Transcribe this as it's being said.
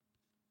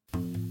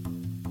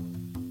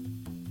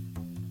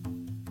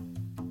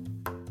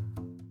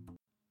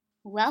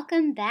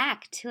Welcome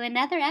back to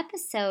another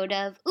episode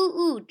of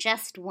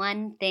Just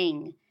One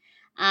Thing.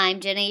 I'm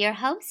Jenna, your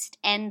host,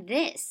 and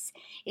this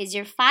is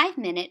your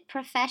 5-minute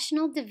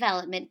professional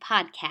development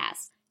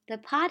podcast, the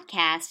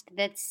podcast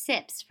that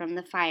sips from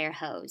the fire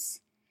hose.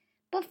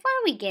 Before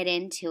we get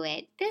into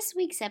it, this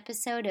week's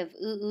episode of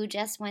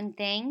Just One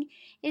Thing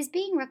is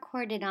being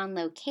recorded on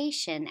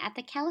location at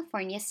the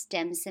California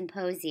STEM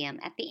Symposium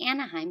at the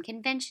Anaheim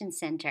Convention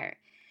Center.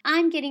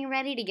 I'm getting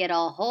ready to get a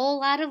whole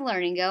lot of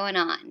learning going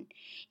on.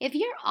 If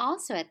you're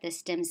also at the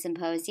STEM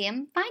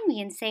Symposium, find me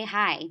and say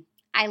hi.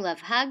 I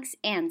love hugs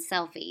and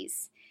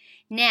selfies.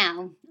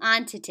 Now,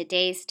 on to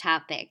today's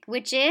topic,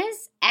 which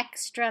is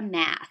extra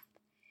math.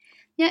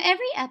 Now,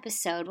 every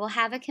episode will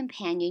have a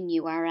companion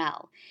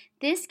URL.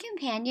 This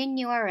companion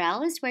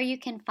URL is where you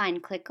can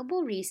find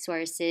clickable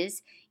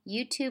resources,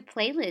 YouTube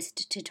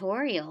playlist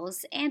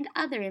tutorials, and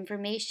other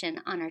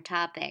information on our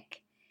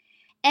topic.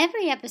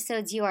 Every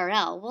episode's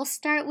URL will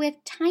start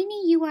with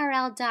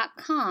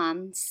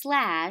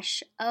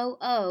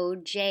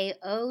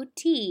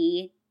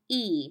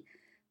tinyurl.com/OOJOTE,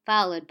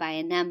 followed by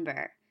a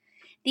number.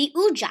 The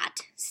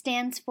UJOT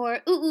stands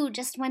for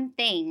Just One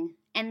Thing,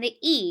 and the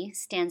E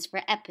stands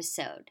for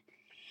episode.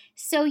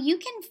 So you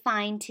can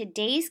find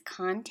today's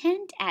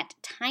content at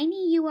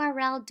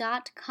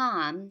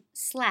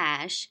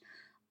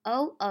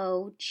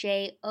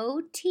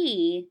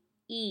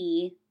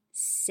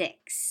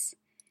tinyurl.com/OOJOTE6.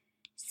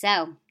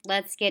 So,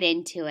 let's get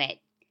into it.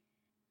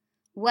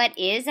 What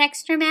is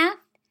Extra Math?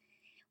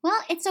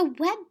 Well, it's a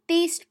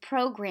web-based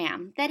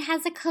program that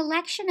has a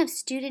collection of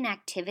student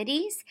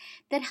activities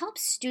that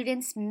helps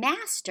students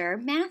master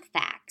math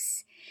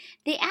facts.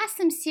 They ask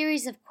them a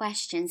series of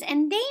questions,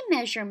 and they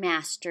measure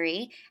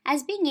mastery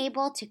as being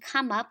able to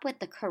come up with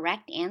the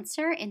correct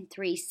answer in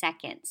 3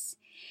 seconds.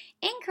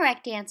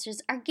 Incorrect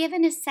answers are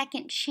given a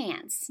second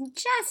chance,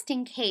 just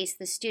in case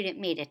the student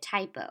made a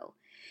typo.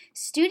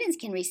 Students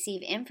can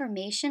receive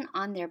information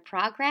on their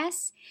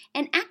progress,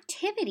 and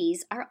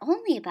activities are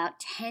only about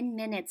 10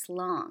 minutes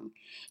long.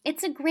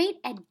 It's a great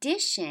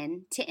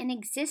addition to an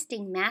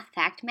existing Math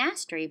Fact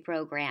Mastery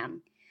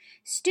program.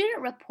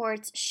 Student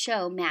reports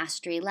show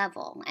mastery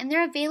level, and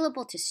they're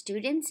available to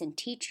students and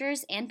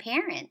teachers and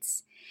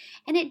parents.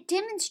 And it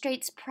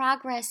demonstrates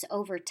progress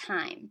over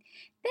time.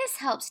 This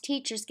helps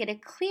teachers get a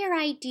clear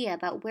idea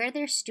about where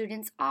their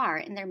students are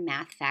in their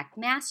math fact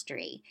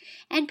mastery.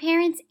 And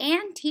parents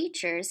and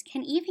teachers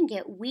can even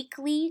get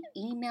weekly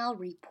email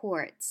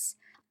reports.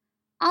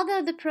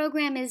 Although the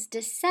program is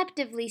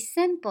deceptively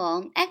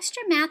simple,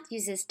 Extra Math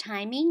uses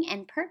timing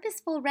and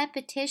purposeful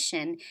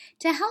repetition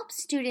to help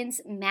students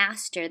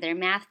master their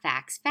math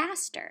facts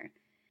faster.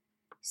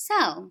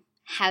 So,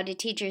 how do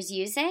teachers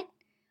use it?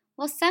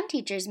 Well, some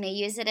teachers may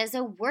use it as a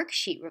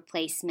worksheet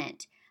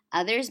replacement.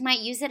 Others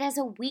might use it as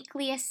a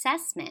weekly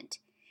assessment.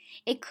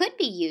 It could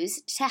be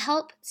used to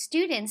help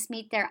students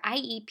meet their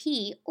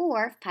IEP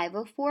or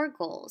 504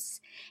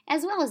 goals,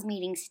 as well as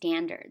meeting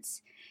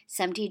standards.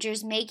 Some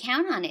teachers may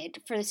count on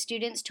it for the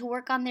students to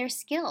work on their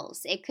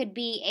skills. It could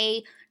be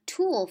a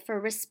tool for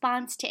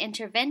response to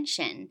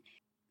intervention.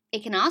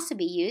 It can also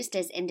be used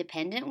as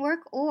independent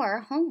work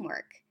or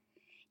homework.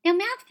 Now,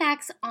 math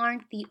facts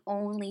aren't the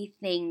only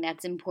thing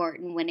that's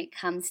important when it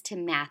comes to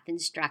math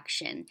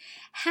instruction.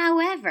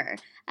 However,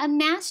 a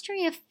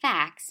mastery of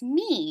facts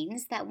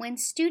means that when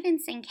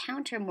students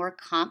encounter more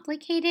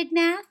complicated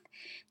math,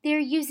 they're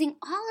using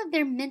all of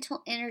their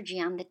mental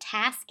energy on the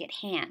task at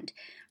hand,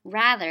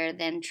 rather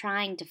than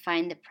trying to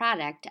find the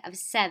product of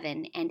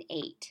 7 and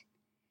 8.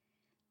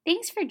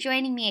 Thanks for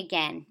joining me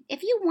again.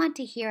 If you want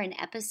to hear an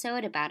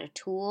episode about a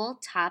tool,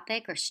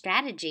 topic, or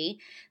strategy,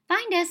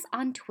 find us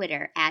on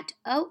Twitter at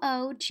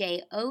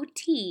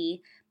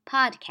OOJOT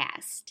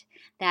Podcast.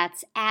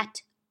 That's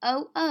at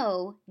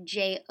OOJOT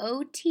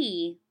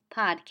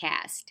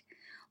Podcast.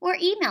 Or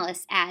email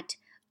us at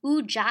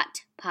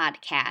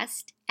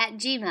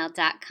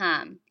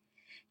ujotpodcast@gmail.com.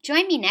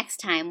 Join me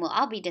next time where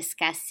I'll be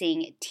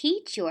discussing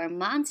Teach Your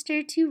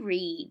Monster to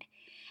Read.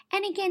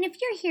 And again, if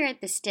you're here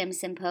at the STEM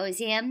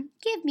Symposium,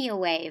 give me a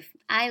wave.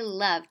 I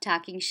love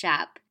talking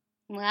shop.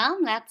 Well,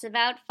 that's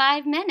about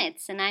 5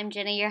 minutes, and I'm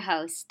Jenna, your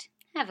host.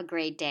 Have a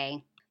great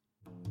day.